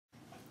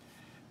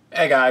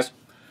Hey guys,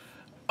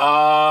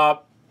 uh,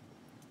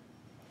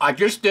 I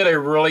just did a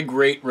really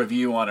great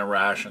review on a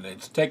ration.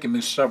 It's taken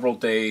me several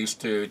days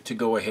to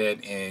go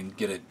ahead and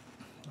get it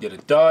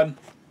done,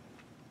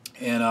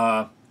 and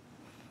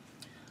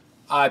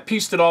I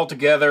pieced it all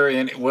together,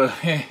 and it was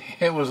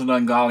it was an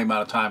ungodly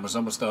amount of time. It was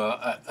almost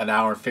an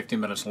hour and 50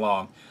 minutes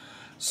long.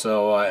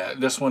 So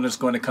this one is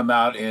going to come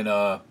out in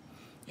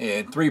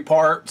 3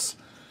 parts.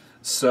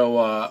 So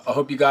I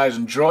hope you guys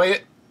enjoy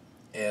it,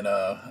 and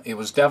it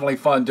was definitely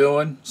fun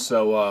doing.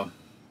 So.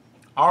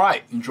 All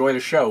right, enjoy the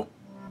show.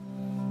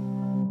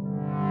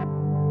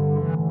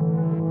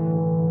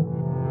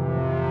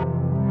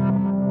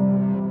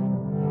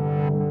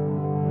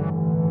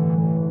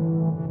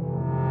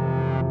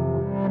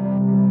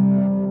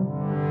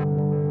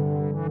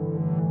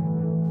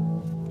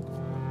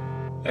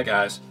 Hey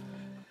guys,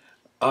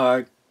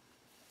 kind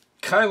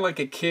of like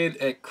a kid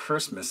at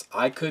Christmas,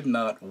 I could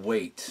not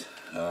wait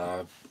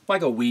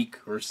like a week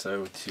or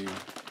so to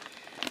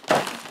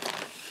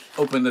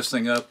open this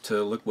thing up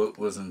to look what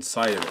was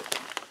inside of it.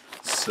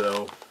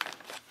 So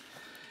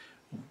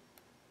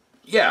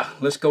yeah,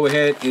 let's go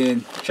ahead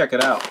and check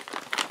it out.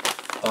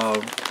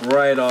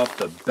 Right off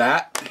the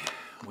bat,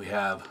 we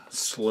have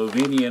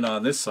Slovenian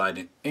on this side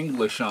and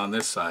English on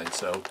this side.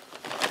 So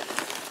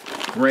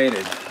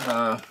granted,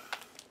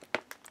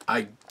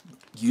 I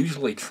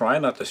usually try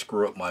not to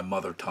screw up my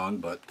mother tongue,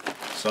 but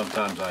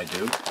sometimes I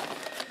do.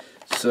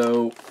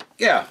 So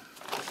yeah,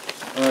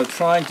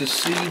 trying to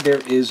see,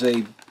 there is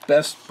a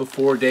best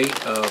before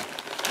date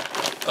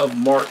of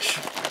March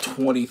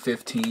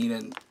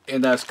 2015,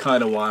 and that's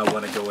kind of why I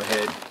want to go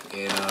ahead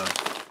and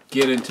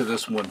get into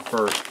this one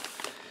first.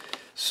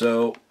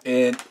 So,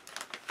 and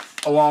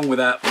along with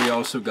that, we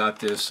also got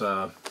this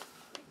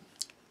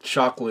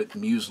chocolate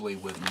muesli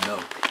with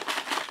milk.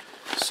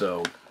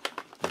 So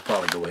we'll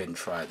probably go ahead and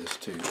try this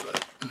too.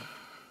 But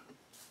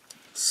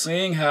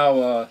seeing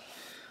how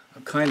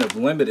I'm kind of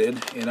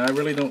limited, and I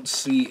really don't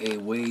see a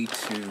way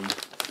to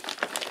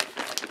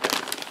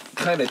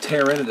kind of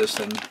tear into this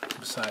thing.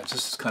 Besides,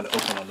 this is kind of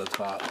open on the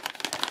top.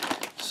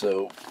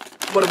 So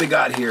what do we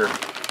got here?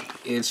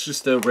 It's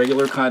just a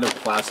regular kind of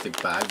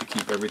plastic bag to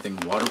keep everything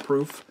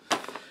waterproof.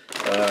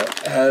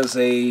 Has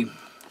a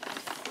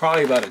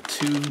probably about a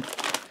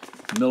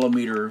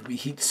 2mm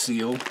heat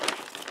seal,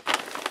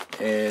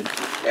 and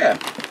yeah.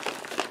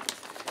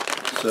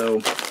 So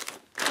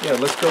yeah,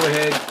 let's go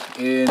ahead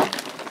and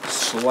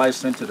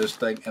slice into this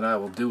thing, and I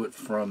will do it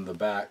from the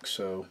back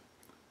so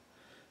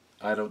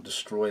I don't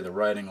destroy the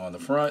writing on the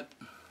front.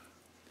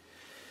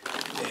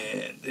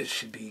 And this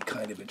should be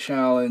kind of a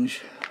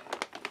challenge.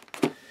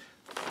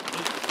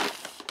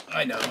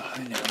 I know.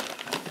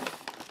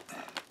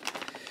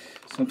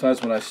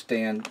 Sometimes when I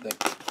stand, I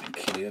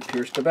can't even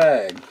pierce the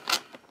bag.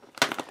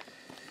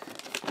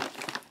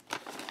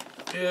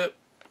 Yep,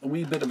 a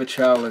wee bit of a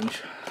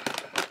challenge.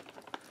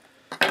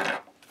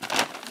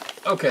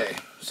 Okay,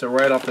 so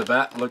right off the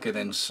bat, looking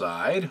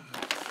inside.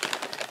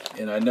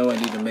 And I know I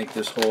need to make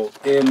this whole,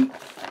 and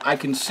I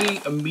can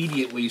see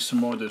immediately some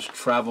more of those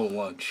travel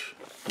lunch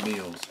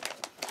meals.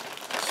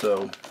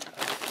 So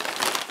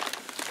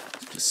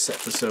let's just set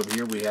this over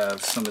here. We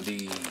have some of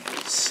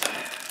these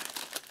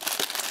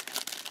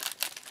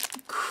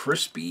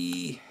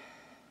crispy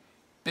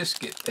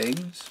biscuit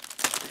things.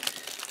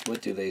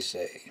 What do they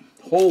say?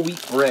 Whole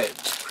wheat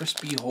breads.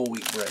 Crispy whole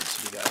wheat breads.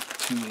 So we got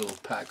 2 little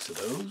packs of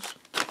those.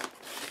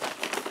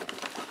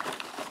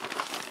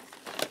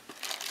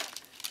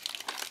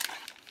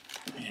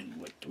 And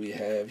what do we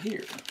have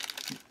here?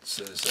 It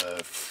says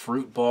a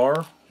fruit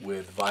bar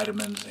with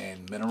vitamins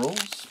and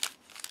minerals.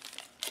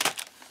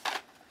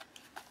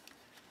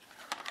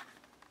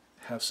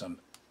 Have some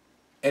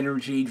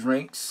energy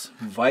drinks,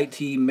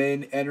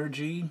 Vitamin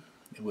Energy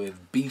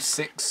with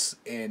B6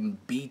 and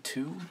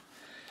B2.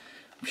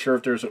 I'm sure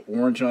if there's an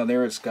orange on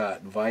there, it's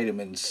got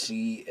vitamin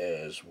C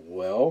as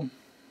well.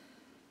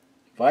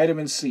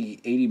 Vitamin C,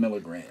 80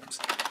 milligrams.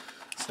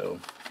 So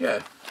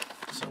yeah,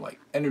 so like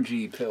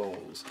energy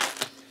pills.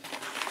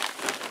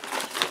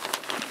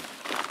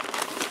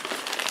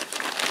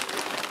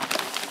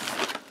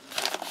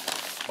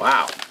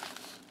 Wow.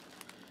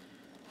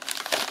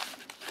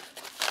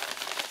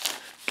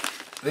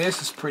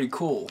 This is pretty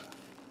cool.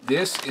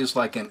 This is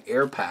like an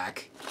air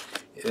pack.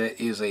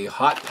 It is a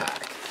hot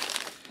pack.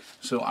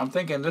 So I'm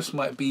thinking this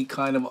might be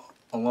kind of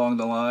along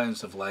the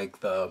lines of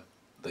like the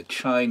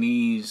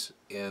Chinese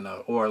and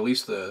or at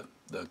least the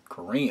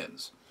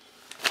Koreans,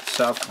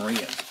 South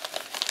Koreans.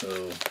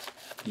 So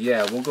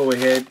yeah, we'll go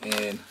ahead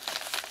and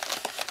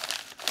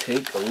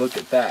take a look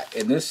at that.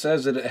 And this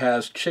says that it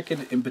has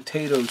chicken and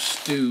potato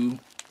stew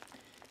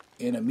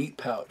in a meat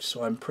pouch.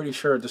 So I'm pretty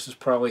sure this is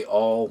probably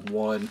all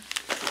one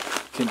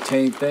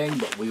contained thing,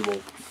 but we will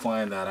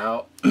find that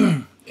out.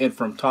 And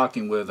from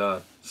talking with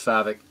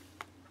Savick,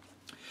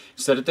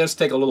 said it does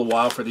take a little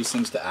while for these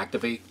things to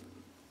activate,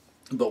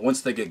 but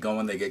once they get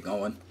going, they get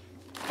going.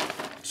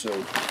 So,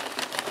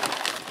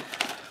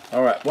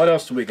 all right, what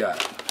else do we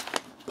got?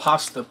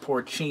 Pasta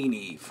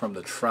porcini from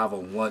the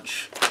travel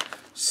lunch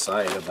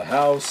side of the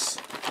house.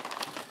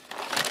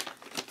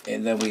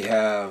 And then we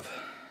have,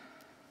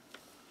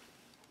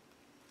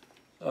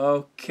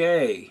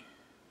 okay,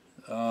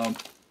 oh,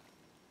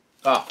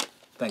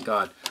 thank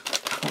God.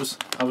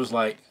 I was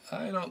like,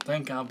 I don't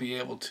think I'll be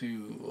able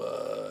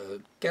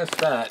to guess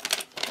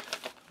that,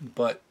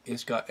 but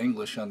it's got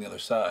English on the other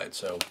side.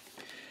 So,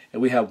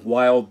 and we have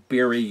wild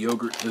berry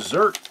yogurt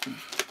dessert.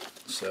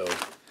 So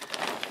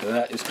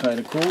that is kind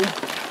of cool.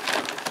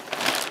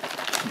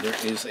 There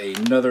is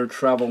another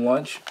travel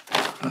lunch.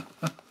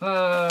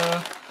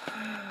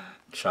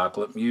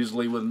 Chocolate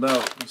muesli with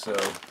milk. So,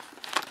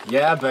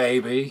 yeah,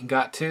 baby,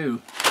 got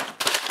two.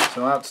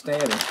 So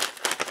outstanding.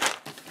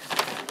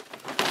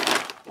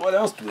 What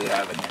else do we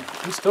have in here?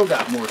 We still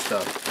got more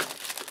stuff.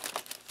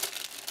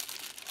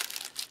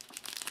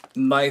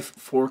 Knife,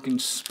 fork,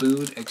 and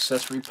spoon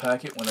accessory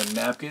packet with a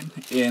napkin.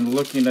 And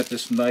looking at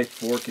this knife,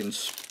 fork, and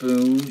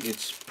spoon,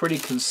 it's pretty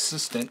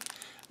consistent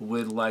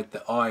with like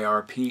the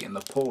IRP and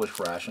the Polish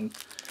ration.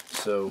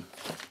 So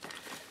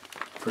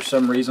for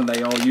some reason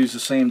they all use the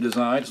same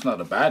design. It's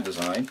not a bad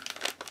design.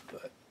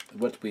 But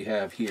what do we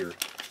have here?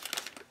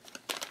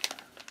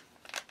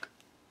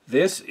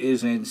 This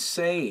is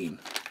insane.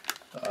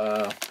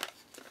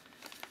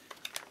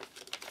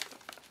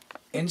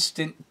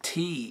 Instant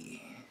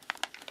tea.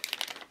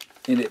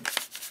 And it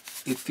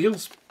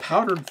feels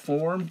powdered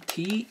form,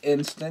 tea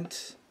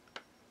instant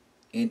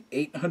in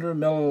 800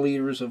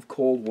 milliliters of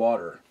cold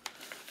water.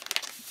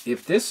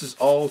 If this is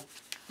all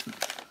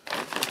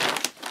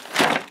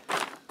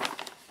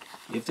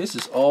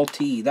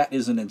tea, that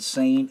is an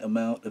insane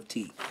amount of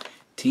tea.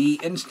 Tea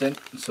instant,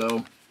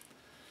 so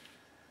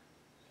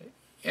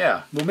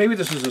yeah. Well, maybe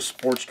this is a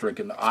sports drink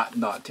and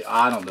not tea.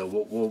 I don't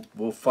know.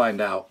 We'll find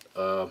out.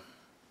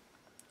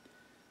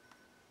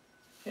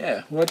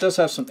 Yeah, well, it does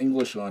have some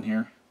English on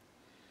here.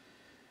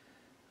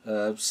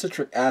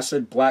 Citric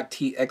acid, black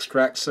tea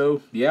extract.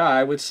 So, yeah,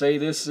 I would say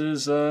this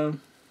is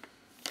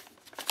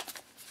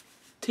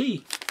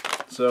tea.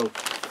 So,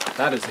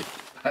 that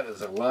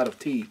is a lot of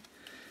tea.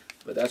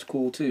 But that's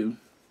cool, too.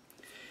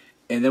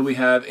 And then we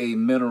have a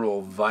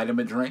mineral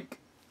vitamin drink,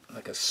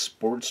 like a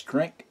sports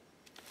drink.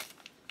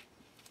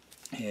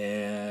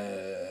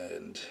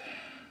 And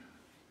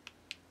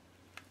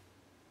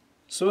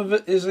some of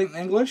it is in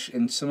English,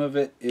 and some of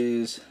it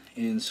is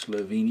in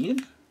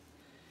Slovenian.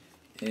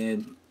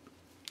 And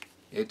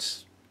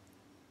it's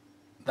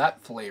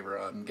that flavor,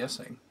 I'm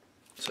guessing.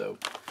 So,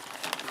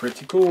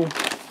 pretty cool.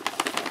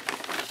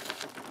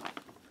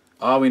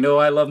 Oh, we know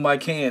I love my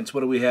cans. What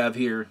do we have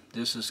here?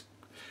 This is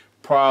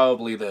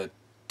probably the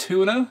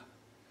tuna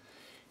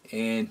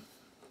and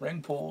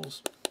ring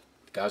pulls.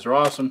 You guys are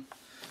awesome.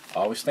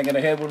 Always thinking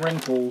ahead with ring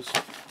pulls.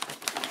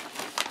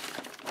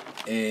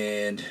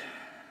 And,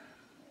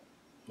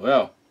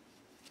 well,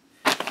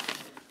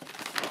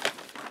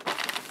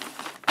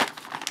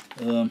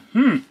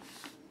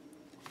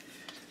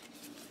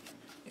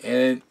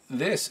 and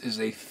this is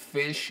a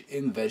fish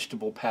and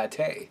vegetable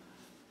pate.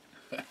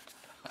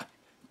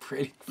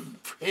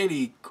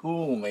 pretty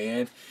cool,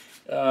 man.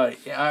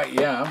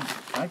 Yeah,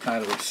 I'm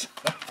kind of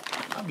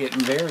I'm getting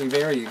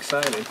very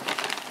excited.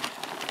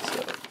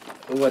 So,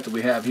 what do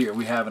we have here?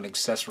 We have an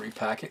accessory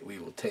packet. We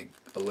will take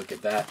a look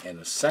at that in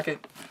a second.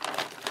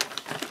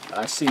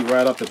 I see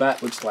right off the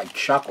bat, looks like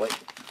chocolate.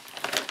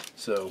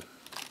 So,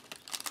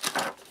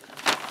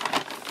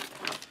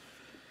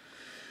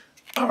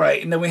 all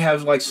right, and then we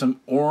have like some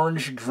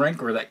orange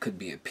drink, or that could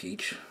be a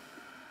peach.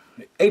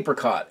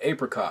 Apricot,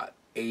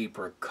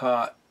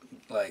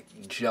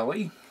 like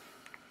jelly.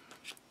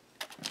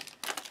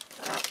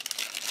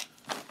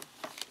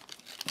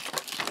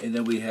 And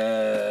then we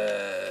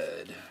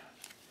had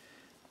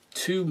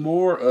two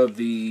more of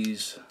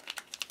these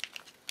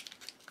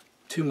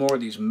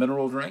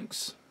mineral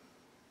drinks.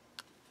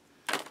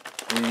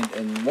 And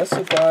unless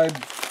if I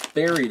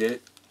buried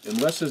it,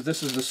 unless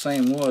this is the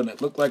same one,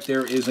 it looked like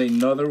there is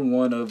another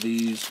one of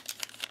these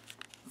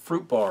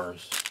fruit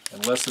bars.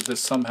 Unless if this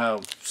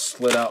somehow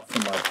slid out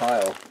from my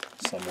pile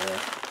somewhere.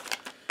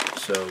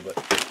 So, but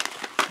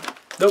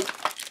nope,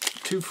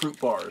 two fruit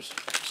bars.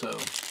 So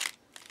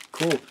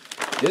cool.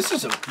 This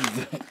is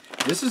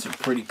a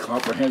pretty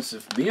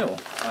comprehensive meal.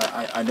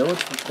 I know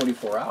it's for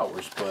 24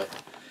 hours, but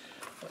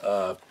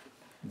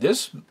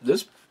this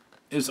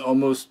is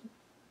almost,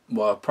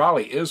 well,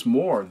 probably is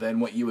more than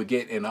what you would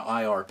get in an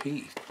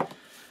IRP.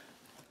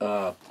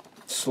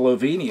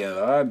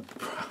 Slovenia,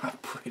 I'm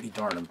pretty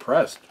darn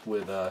impressed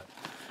with the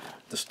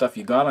stuff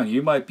you got on.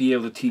 You might be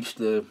able to teach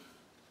the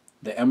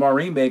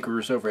MRE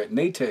makers over at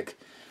NATIC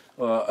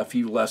a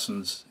few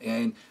lessons.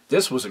 And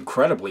this was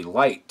incredibly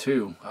light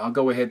too. I'll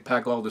go ahead and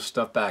pack all this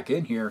stuff back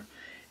in here,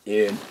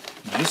 and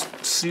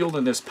just sealed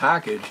in this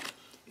package,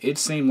 it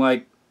seemed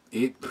like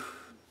it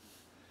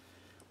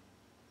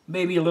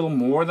maybe a little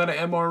more than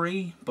an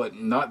MRE, but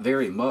not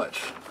very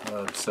much.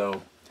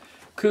 So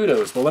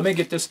kudos. Well, let me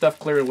get this stuff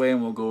cleared away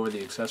and we'll go over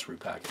the accessory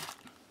packet.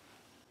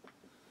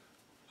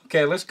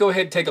 Okay, let's go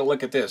ahead and take a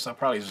look at this. I'll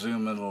probably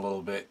zoom in a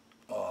little bit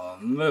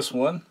on this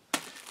one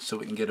so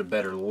we can get a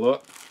better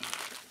look.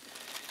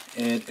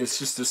 And it's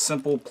just a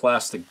simple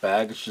plastic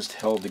bag. It's just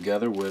held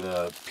together with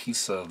a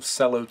piece of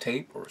cello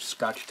tape or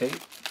scotch tape.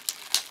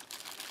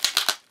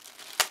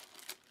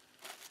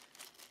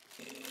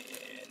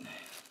 And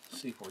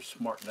see if we're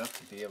smart enough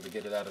to be able to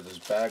get it out of this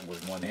bag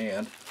with one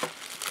hand.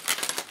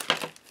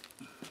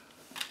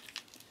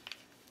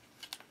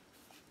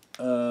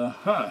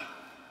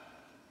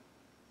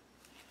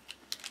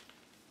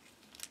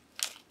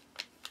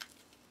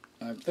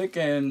 I'm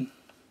thinking,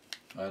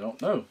 I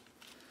don't know.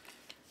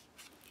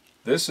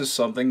 This is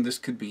something, this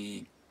could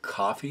be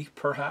coffee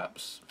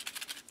perhaps.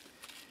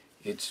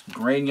 It's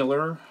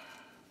granular.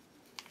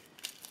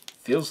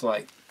 Feels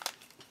like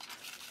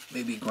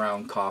maybe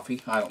ground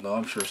coffee. I don't know,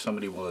 I'm sure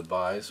somebody will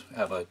advise.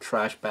 Have a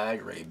trash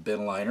bag or a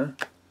bin liner.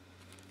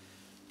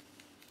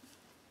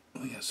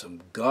 We have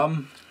some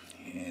gum.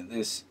 And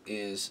this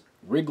is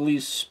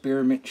Wrigley's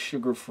Spearmint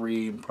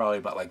sugar-free, probably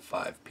about like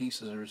 5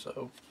 pieces or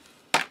so.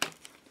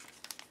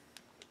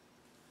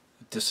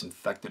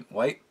 Disinfectant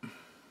wipe.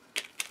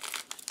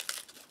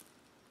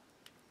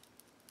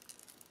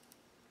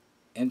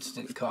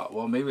 Instant coffee.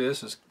 Well, maybe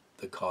this is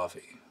the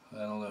coffee.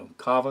 I don't know.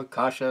 Kava?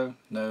 Kasha?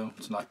 No,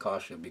 it's not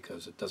Kasha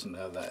because it doesn't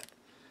have that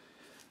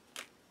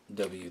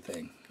W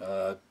thing.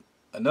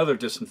 Another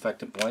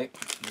disinfectant wipe.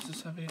 Does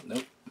this have any?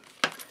 Nope.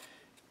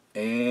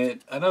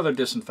 And another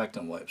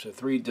disinfectant wipe. So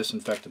 3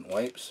 disinfectant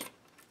wipes.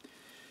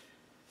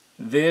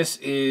 This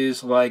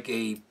is like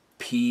a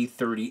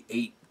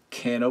P38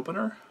 can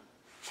opener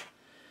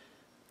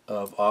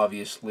of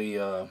obviously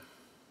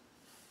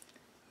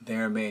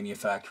their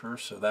manufacturer,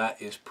 so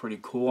that is pretty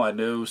cool. I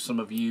know some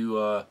of you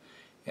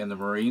in the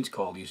Marines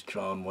call these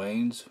John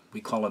Waynes.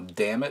 We call them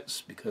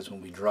dammits because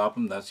when we drop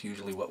them, that's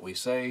usually what we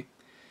say.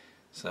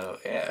 So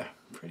yeah,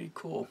 pretty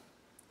cool.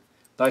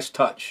 Nice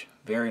touch,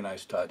 very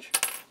nice touch.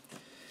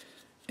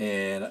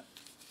 And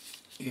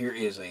here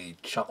is a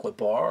chocolate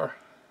bar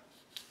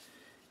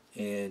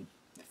and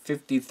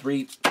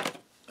 53.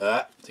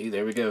 See,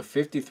 there we go,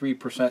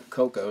 53%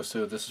 cocoa,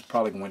 so this is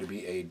probably going to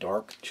be a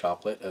dark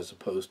chocolate as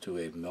opposed to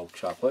a milk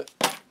chocolate.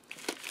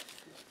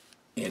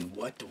 And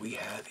what do we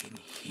have in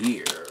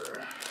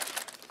here?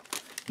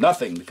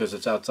 Nothing, because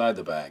it's outside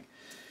the bag.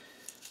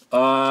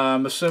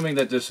 I'm assuming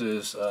that this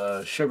is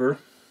sugar,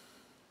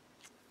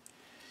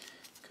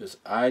 because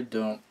I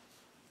don't...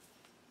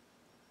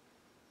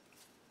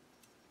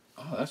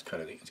 Oh, that's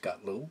kind of neat. It's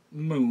got little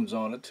moons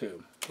on it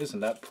too.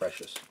 Isn't that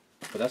precious?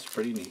 But that's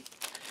pretty neat.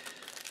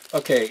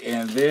 Okay,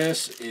 and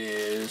this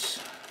is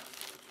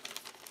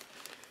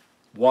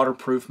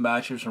waterproof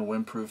matches or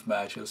windproof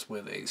matches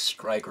with a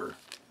striker.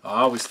 I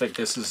always think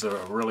this is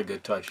a really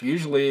good touch.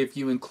 Usually if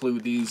you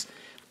include these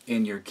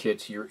in your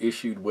kits, you're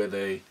issued with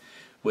a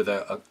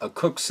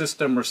cook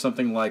system or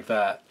something like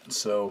that.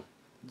 So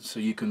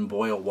you can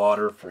boil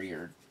water for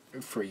your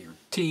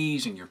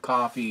teas and your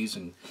coffees,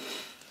 and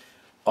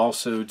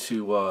also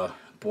to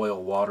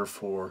boil water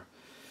for,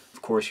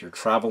 of course, your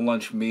travel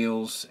lunch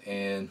meals,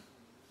 and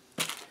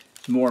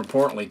more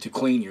importantly, to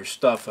clean your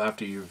stuff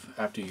after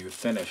you've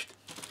finished.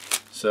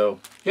 So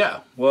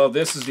yeah, well,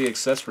 this is the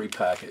accessory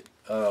packet.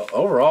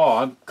 Overall,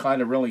 I'm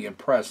kind of really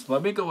impressed.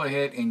 Let me go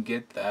ahead and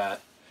get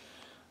that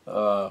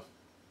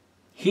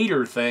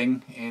heater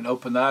thing and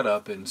open that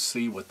up and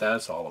see what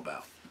that's all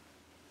about.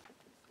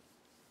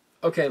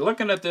 Okay,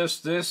 looking at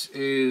this, this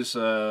is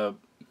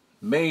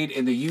made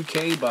in the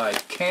UK by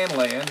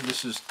Canland.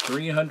 This is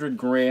 300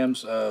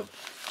 grams of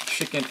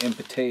chicken and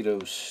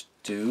potato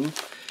stew.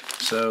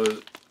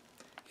 So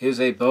is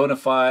a bona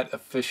fide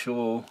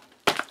official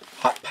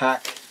hot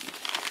pack,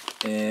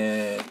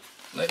 and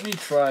let me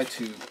try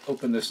to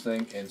open this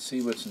thing and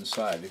see what's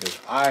inside, because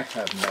I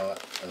have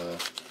not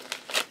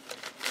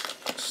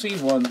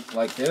seen one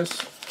like this,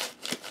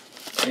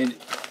 and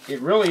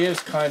it really is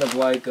kind of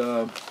like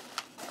well,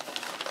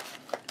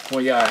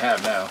 yeah, I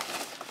have now.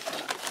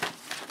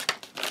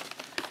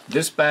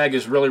 This bag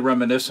is really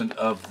reminiscent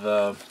of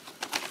the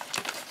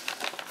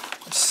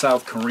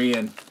South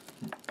Korean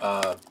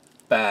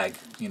bag.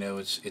 You know,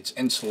 it's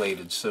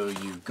insulated, so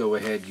you go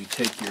ahead, you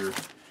take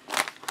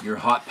your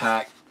hot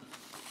pack,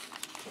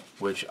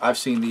 which I've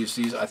seen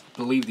these I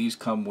believe these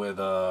come with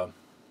I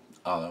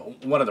don't know,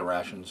 one of the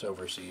rations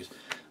overseas,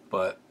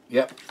 but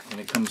yep, and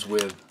it comes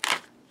with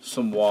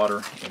some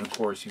water, and of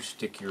course you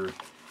stick your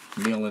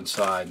meal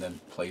inside and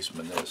then place them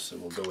in this. So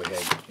we'll go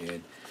ahead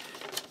and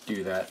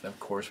do that, and of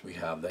course we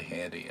have the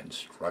handy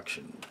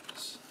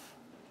instructions.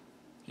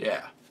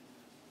 Yeah.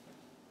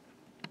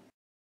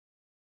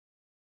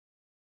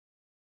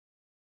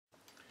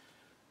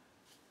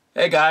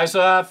 Hey guys,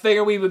 I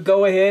figured we would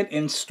go ahead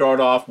and start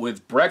off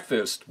with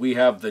breakfast. We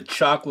have the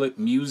chocolate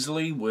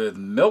muesli with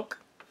milk.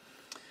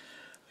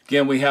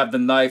 Again, we have the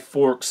knife,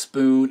 fork,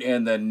 spoon,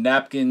 and the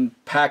napkin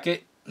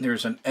packet.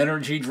 There's an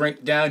energy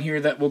drink down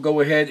here that we'll go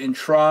ahead and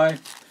try.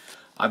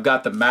 I've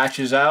got the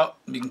matches out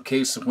in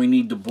case we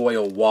need to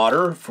boil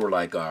water for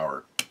like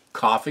our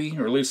coffee,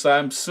 or at least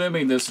I'm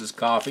assuming this is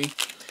coffee.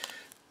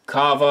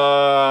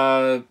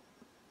 Kava,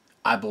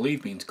 I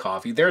believe, means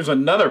coffee. There's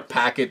another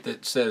packet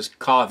that says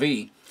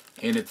kavi,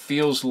 and it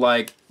feels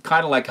like,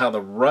 kind of like how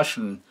the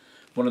Russian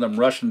one of them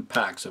Russian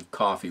packs of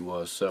coffee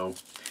was. So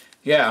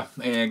yeah,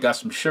 and got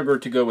some sugar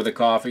to go with the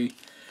coffee,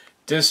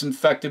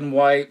 disinfectant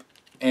wipe,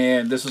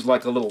 and this is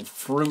like a little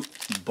fruit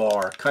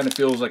bar. Kind of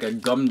feels like a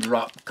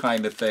gumdrop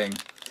kind of thing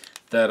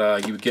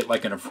that you would get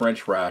like in a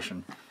French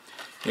ration.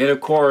 And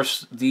of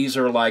course, these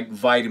are like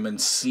vitamin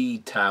C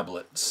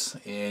tablets,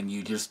 and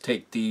you just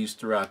take these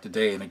throughout the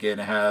day. And again,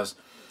 it has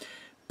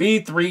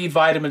B3,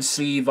 vitamin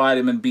C,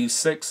 vitamin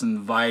B6, and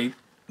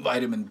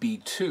vitamin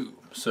B2.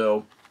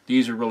 So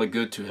these are really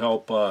good to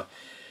help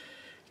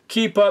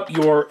keep up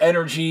your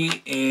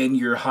energy and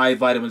your high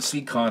vitamin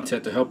C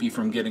content to help you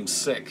from getting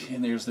sick.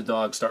 And there's the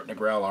dog starting to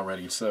growl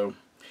already. So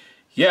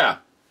yeah,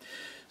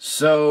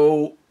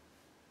 so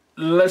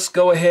let's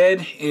go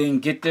ahead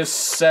and get this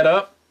set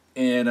up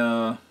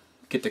and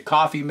get the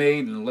coffee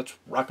made, and let's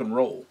rock and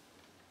roll.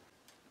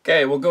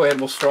 Okay, we'll go ahead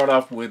and we'll start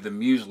off with the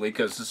muesli,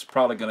 because this is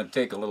probably going to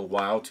take a little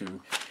while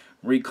to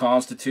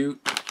reconstitute.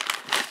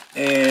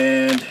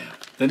 And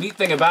the neat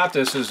thing about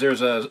this is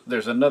there's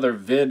another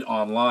vid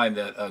online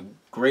that a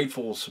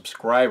grateful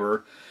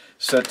subscriber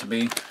sent to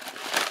me.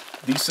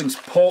 These things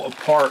pull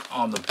apart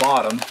on the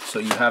bottom, so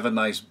you have a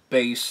nice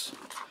base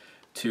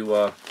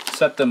to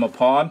set them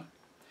upon.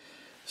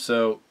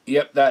 So,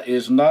 yep, that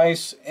is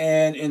nice.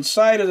 And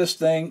inside of this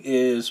thing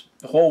is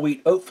whole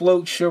wheat oat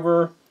float,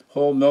 sugar,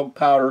 whole milk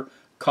powder,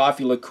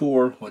 coffee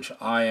liqueur, which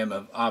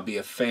I'll be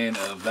a fan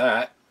of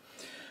that.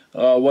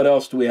 What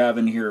else do we have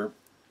in here?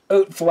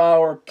 Oat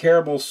flour,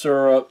 caramel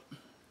syrup,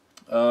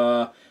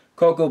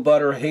 cocoa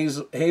butter,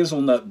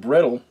 hazelnut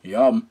brittle,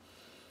 yum.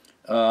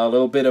 A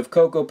little bit of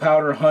cocoa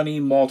powder,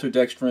 honey,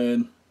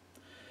 maltodextrin,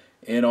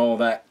 and all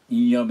that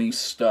yummy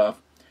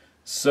stuff.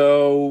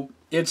 So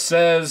it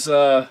says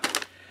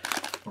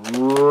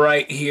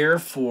right here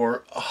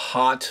for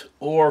hot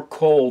or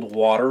cold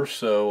water,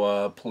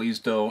 so please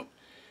don't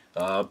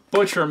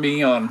butcher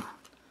me on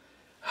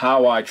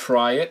how I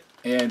try it.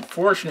 And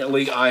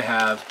fortunately, I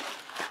have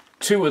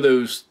two of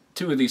these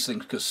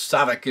things, because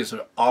Savik is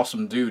an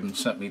awesome dude and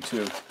sent me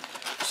two.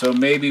 So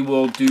maybe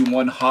we'll do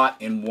one hot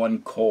and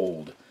one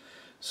cold.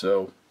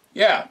 So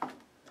yeah,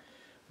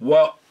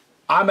 well,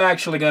 I'm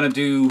actually gonna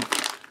do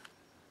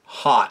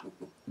hot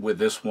with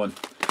this one.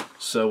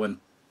 So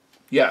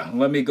yeah,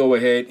 let me go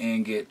ahead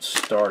and get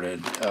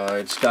started.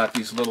 It's got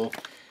these little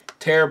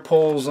tear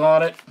pulls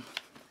on it.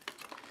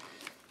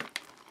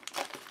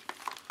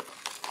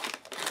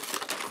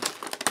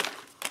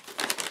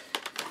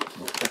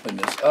 We'll open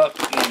this up,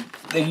 and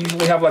they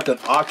usually have like an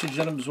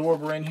oxygen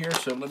absorber in here,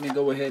 so let me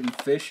go ahead and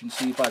fish and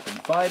see if I can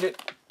find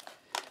it.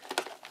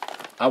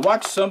 I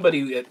watched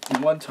somebody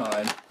at one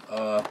time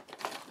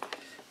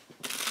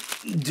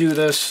do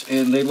this,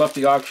 and they left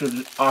the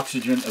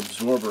oxygen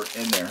absorber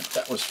in there.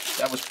 That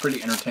was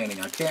pretty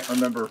entertaining. I can't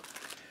remember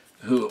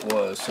who it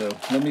was, so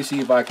let me see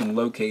if I can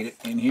locate it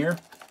in here.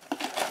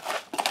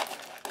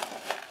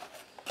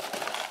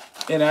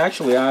 And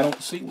actually, I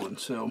don't see one,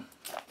 so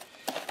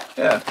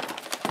yeah.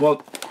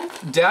 Well,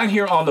 down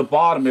here on the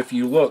bottom, if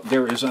you look,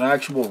 there is an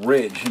actual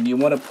ridge, and you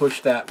want to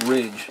push that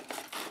ridge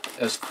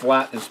as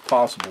flat as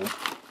possible.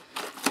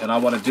 And I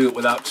want to do it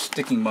without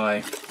sticking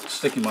my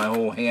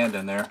whole hand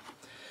in there.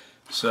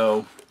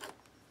 So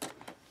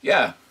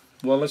yeah,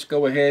 well, let's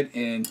go ahead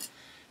and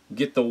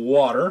get the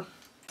water.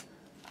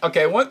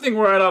 Okay, one thing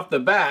right off the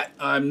bat,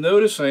 I'm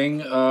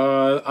noticing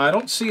I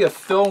don't see a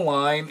fill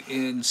line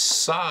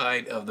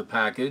inside of the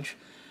package.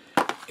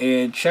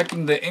 And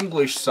checking the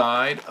English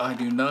side, I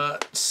do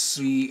not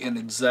see an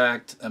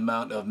exact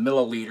amount of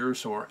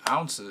milliliters or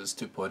ounces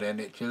to put in.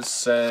 It just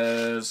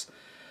says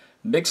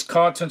mixed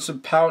contents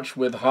of pouch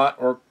with hot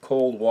or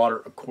cold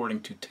water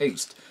according to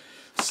taste.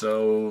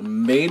 So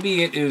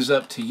maybe it is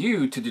up to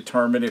you to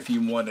determine if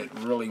you want it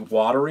really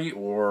watery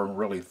or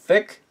really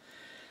thick.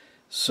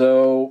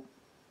 So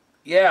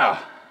yeah,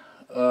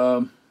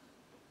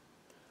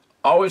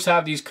 always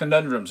have these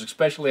conundrums,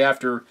 especially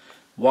after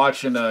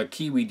watching a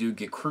Kiwi dude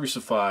get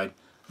crucified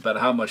about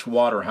how much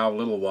water, how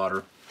little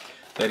water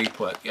that he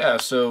put. Yeah,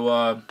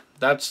 so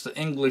that's the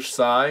English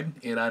side,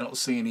 and I don't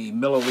see any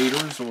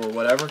milliliters or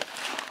whatever.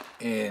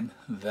 And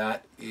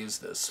that is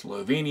the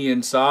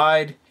Slovenian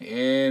side,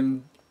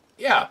 and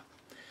yeah.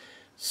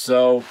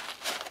 So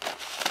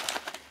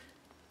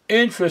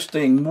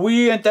interesting,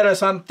 muy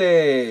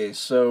interesante.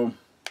 So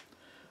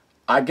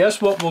I guess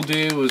what we'll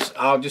do is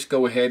I'll just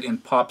go ahead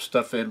and pop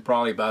stuff in,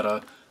 probably about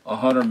a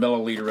 100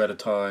 milliliter at a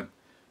time,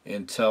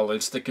 until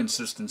it's the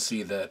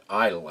consistency that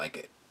I like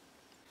it.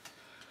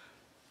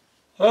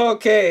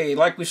 Okay,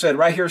 like we said,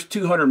 right here's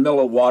 200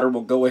 ml of water.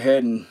 We'll go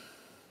ahead and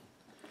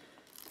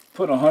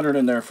put 100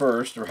 in there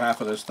first, or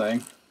half of this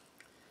thing.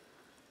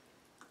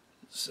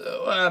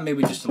 So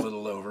maybe just a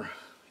little over.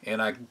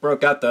 And I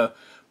broke out the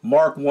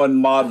Mark 1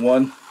 Mod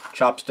 1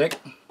 chopstick.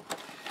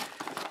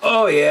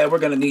 Oh yeah, we're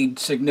going to need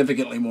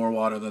significantly more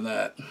water than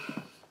that.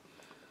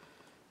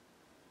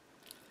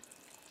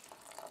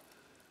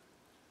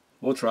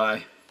 We'll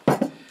try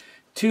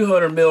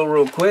 200 ml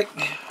real quick.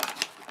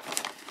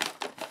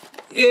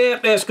 Yeah,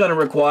 that's going to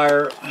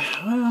require,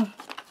 well,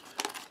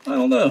 I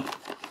don't know.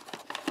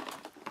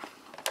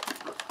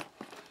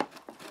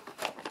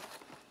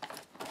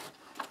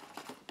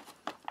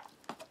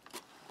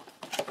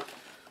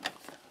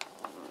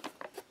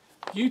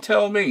 You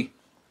tell me.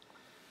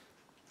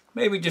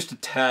 Maybe just a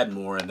tad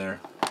more in there.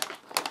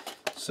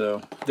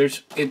 So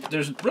there's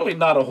really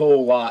not a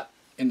whole lot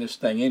in this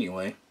thing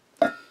anyway.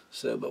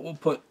 So, but we'll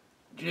put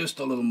just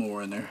a little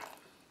more in there.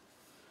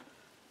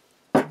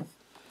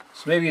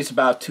 So maybe it's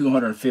about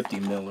 250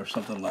 mil or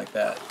something like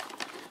that.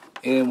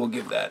 And we'll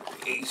give that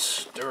a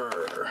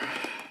stir.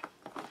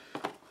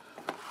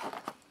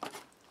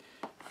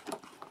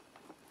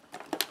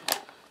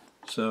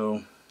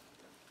 So,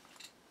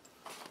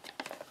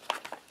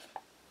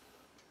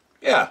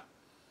 yeah.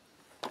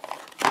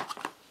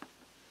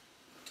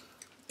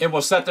 And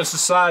we'll set this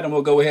aside and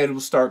we'll go ahead and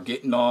we'll start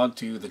getting on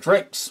to the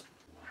drinks.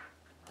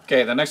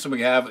 Okay, the next one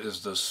we have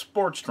is the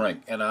sports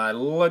drink. And I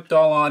looked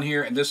all on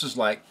here and this is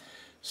like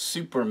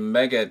super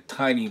mega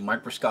tiny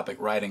microscopic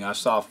writing. I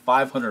saw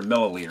 500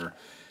 milliliter.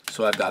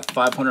 So I've got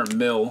 500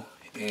 mil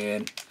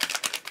in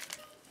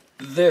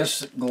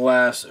this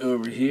glass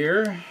over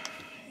here.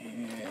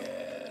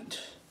 And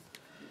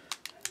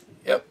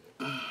yep.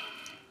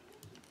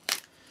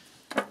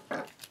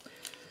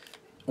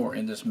 Or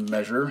in this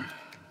measure.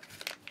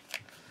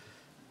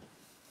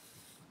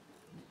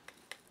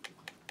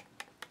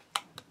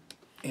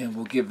 And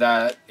we'll give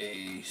that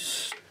a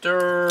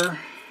stir.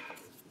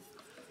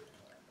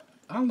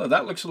 I don't know,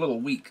 that looks a little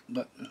weak,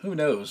 but who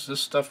knows? This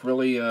stuff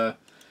really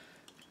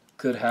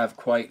could have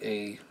quite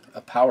a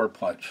power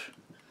punch.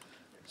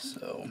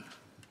 So,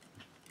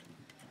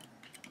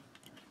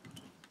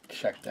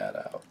 check that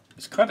out.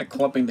 It's kind of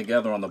clumping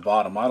together on the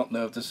bottom. I don't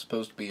know if this is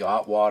supposed to be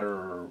hot water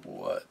or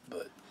what,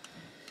 but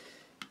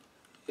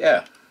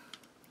yeah.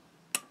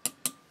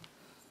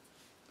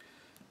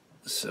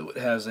 So it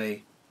has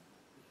a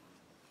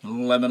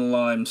lemon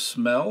lime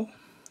smell.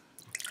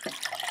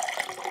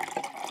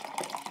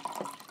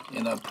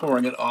 And I'm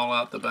pouring it all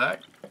out the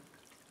back.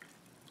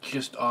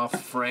 Just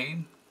off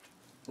frame.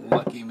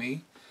 Lucky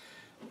me.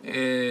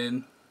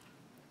 And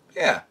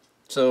yeah,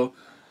 so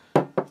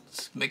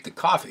let's make the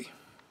coffee.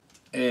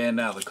 And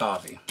now the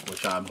coffee,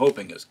 which I'm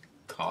hoping is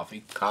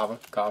coffee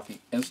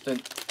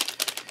instant.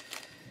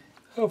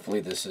 Hopefully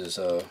this is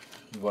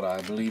what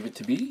I believe it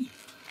to be.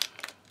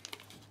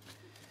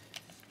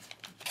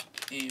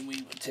 And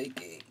we will take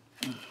a,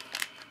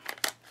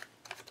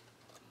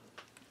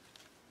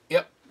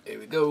 yep, there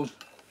we go.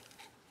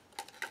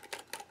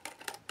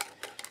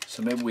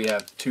 So maybe we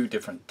have two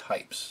different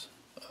types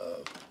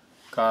of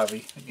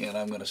coffee. Again,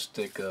 I'm going to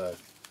stick a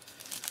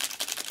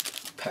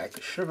pack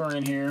of sugar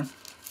in here.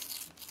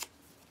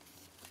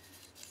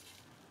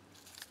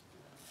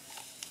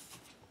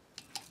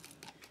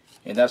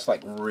 And that's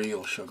like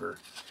real sugar.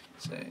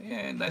 So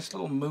yeah, nice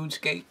little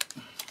moonscape.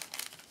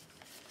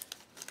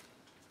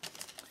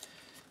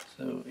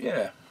 So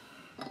yeah.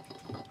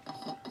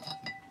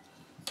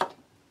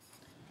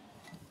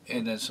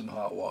 And then some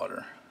hot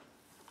water.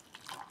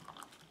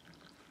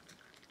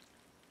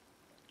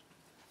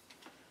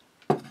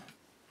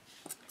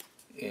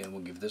 And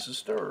we'll give this a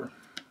stir.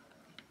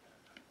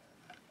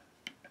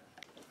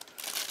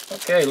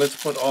 Okay,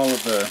 let's put all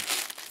of the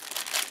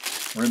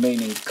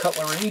remaining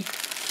cutlery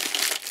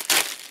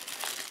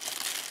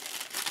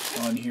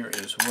on here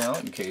as well,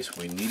 in case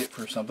we need it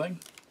for something.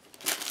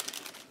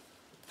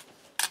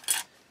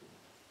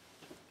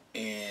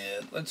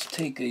 And let's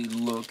take a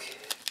look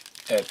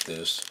at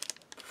this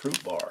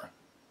fruit bar.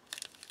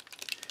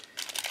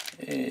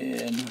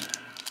 And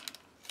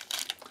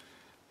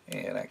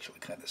it actually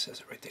kind of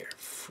says it right there,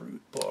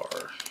 fruit bar.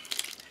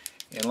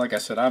 And like I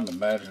said, I'm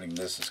imagining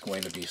this is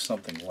going to be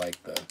something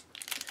like the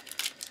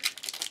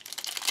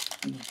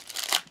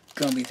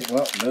gummy thing.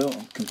 Well, no,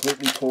 I'm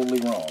completely, totally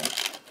wrong.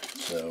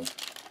 So,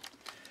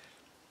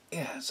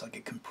 yeah, it's like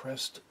a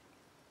compressed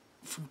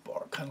fruit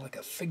bar, kind of like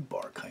a fig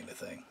bar kind of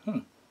thing.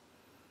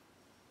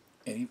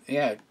 And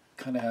yeah, it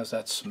kind of has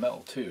that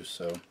smell too,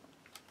 so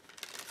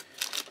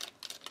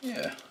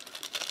yeah.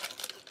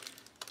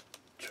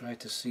 Try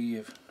to see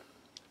if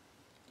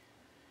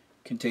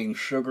contains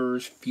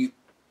sugars,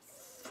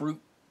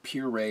 fruit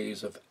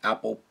purees of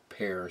apple,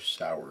 pear,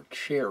 sour,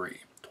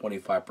 cherry,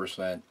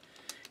 25%,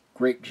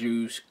 grape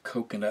juice,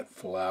 coconut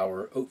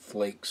flour, oat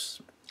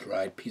flakes,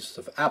 dried pieces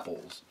of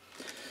apples.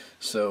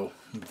 So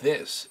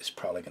this is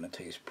probably going to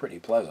taste pretty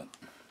pleasant.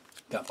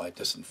 Got my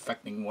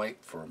disinfecting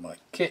wipe for my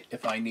kit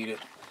if I need it.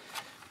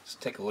 Let's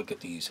take a look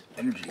at these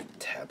energy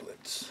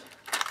tablets.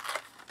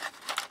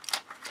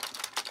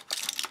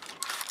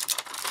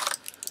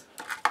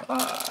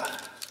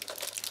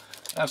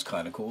 That's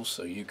kind of cool.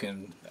 So you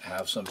can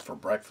have some for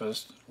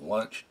breakfast,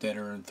 lunch,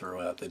 dinner, and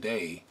throughout the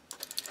day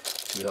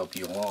to help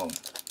you along.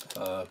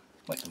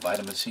 Like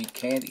vitamin C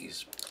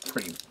candies,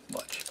 pretty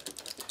much.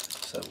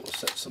 So we'll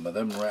set some of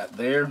them right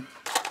there.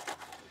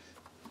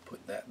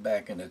 Put that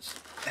back in its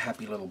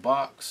happy little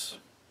box.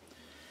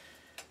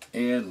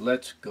 And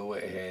let's go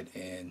ahead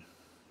and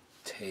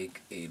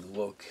take a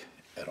look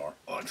at our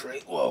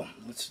entree. Well,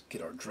 let's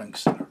get our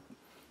drinks and our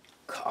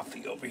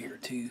coffee over here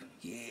too.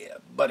 Yeah,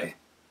 buddy.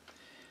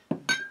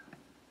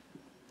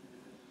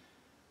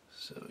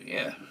 So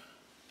yeah,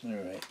 all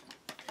right.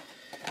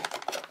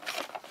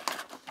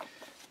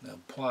 Now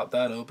plop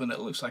that open. It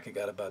looks like I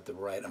got about the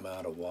right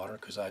amount of water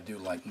because I do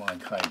like mine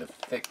kind of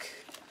thick.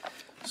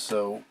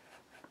 So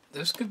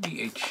this could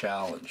be a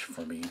challenge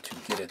for me to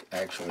get it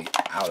actually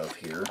out of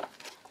here.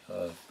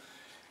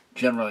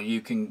 Generally,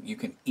 you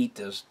can eat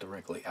this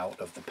directly out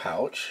of the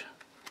pouch,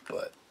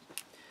 but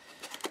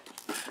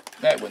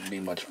that wouldn't be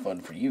much fun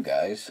for you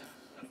guys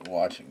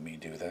watching me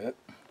do that.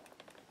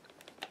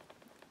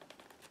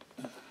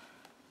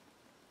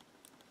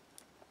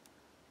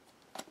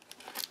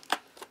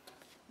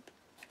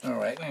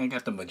 Alright, I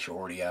got the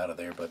majority out of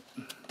there, but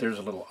there's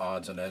a little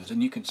odds and ends,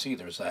 and you can see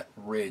there's that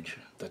ridge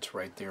that's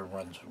right there,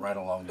 runs right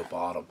along the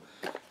bottom,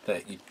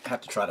 that you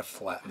have to try to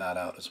flatten that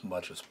out as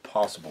much as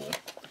possible.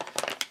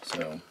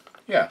 So,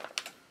 yeah.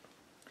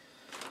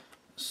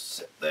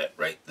 Set that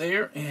right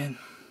there, and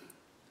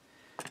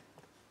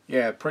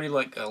yeah, pretty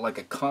like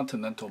a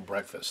continental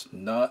breakfast.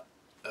 Not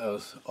a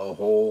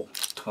whole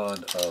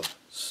ton of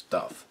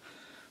stuff,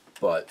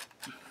 but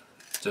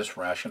this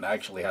ration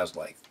actually has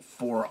like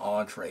 4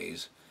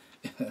 entrees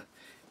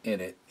in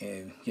it,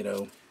 and you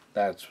know,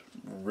 that's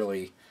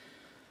really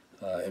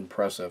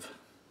impressive.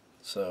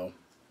 So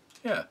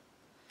yeah,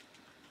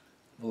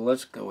 well,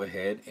 let's go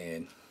ahead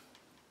and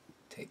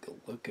take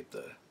a look at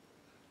the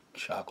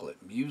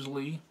chocolate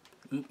muesli.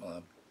 Oop,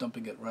 I'm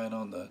dumping it right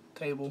on the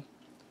table.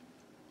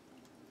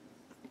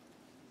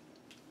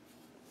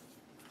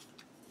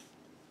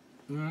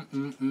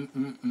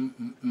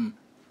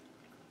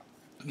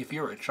 If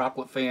you're a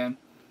chocolate fan,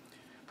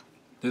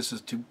 this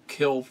is to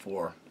kill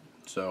for.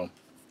 So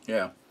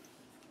yeah,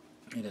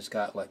 and it's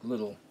got like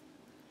little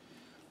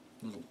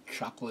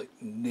chocolate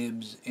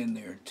nibs in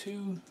there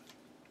too.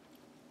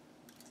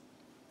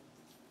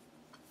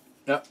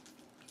 Yep,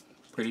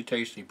 pretty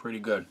tasty, pretty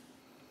good.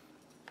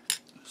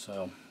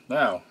 So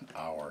now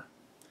our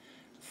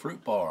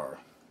fruit bar.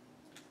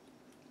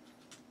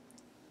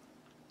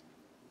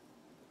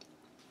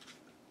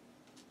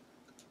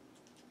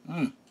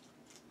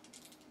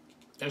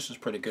 This is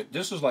pretty good.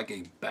 This is like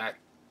a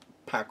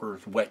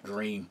backpacker's wet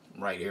dream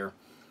right here.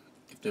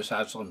 If this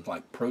has some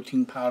like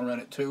protein powder in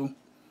it too.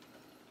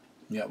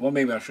 Yeah, well,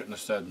 maybe I shouldn't have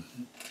said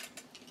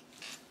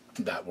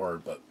that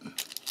word, but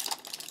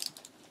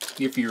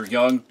if you're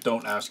young,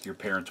 don't ask your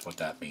parents what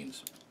that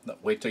means. No,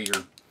 wait till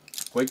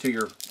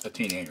you're a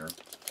teenager.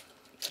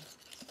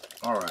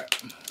 All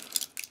right.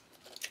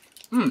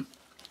 And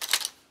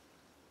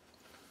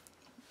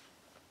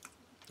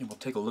we'll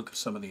take a look at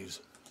some of these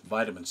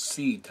vitamin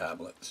C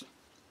tablets.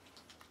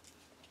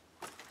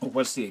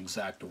 What's the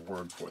exact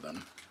word for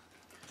them?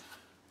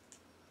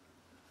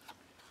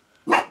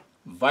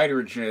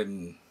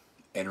 Vitagen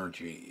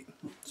Energy.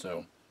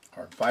 So,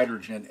 our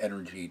Vitagen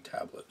Energy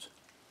tablets.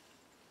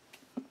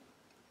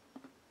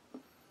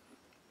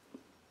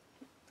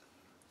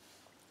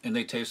 And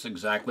they taste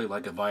exactly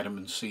like a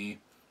vitamin C.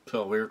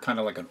 So they're kind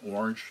of like an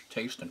orange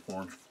taste, an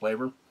orange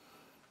flavor.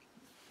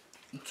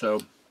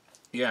 So,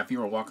 yeah, if you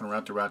were walking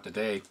around throughout the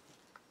day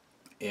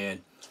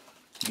and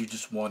you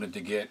just wanted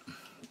to get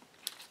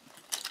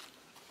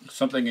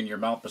something in your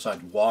mouth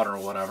besides water or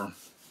whatever,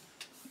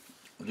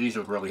 these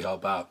would really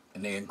help out.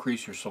 And they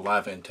increase your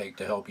saliva intake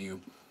to help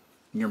you,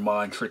 your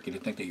mind trick you to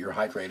think that you're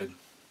hydrated.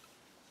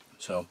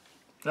 So,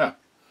 yeah.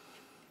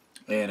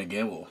 And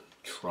again, we'll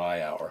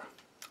try our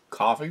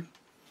coffee.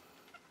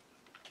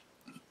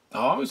 I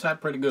always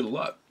had pretty good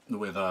luck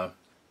with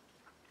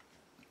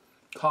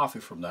coffee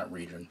from that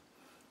region.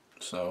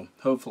 So,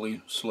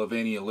 hopefully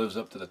Slovenia lives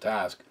up to the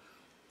task.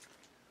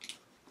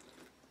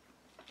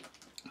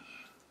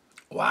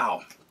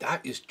 Wow,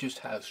 that is just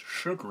has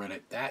sugar in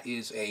it. That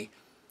is a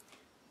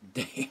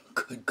damn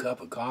good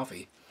cup of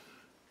coffee.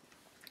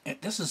 And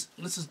this is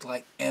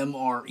like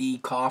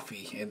MRE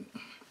coffee, and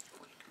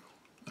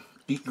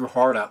eat your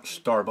heart out,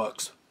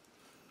 Starbucks.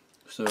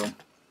 So,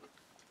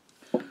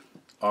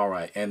 all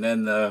right, and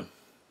then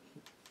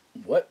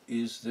what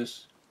is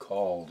this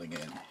called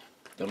again?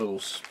 The little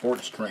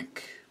sports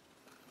drink,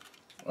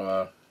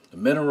 the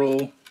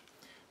mineral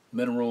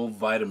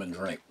vitamin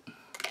drink,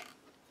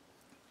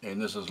 and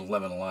this is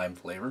lemon lime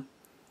flavor.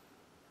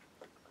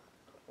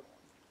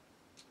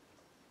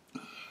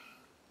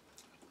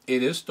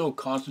 It is still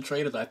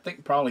concentrated. I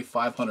think probably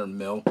 500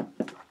 ml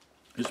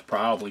is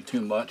probably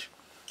too much.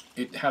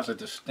 It has a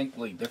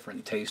distinctly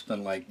different taste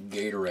than like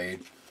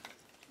Gatorade.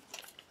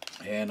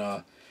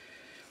 And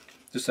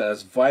this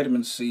has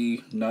vitamin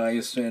C,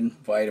 niacin,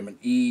 vitamin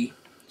E,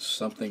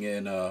 something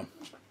in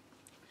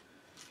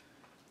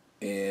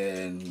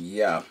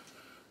yeah,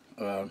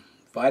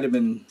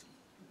 vitamin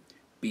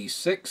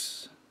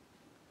B6,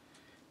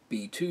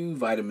 B2,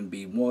 vitamin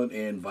B1,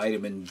 and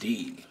vitamin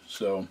D.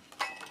 So,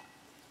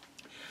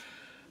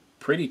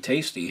 pretty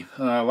tasty.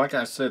 Like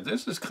I said,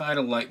 this is kind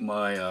of like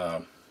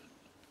my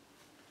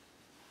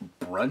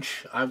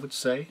brunch, I would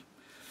say.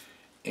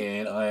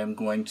 And I am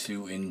going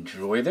to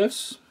enjoy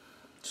this.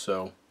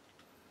 So,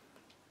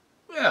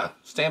 yeah,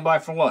 stand by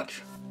for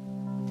lunch.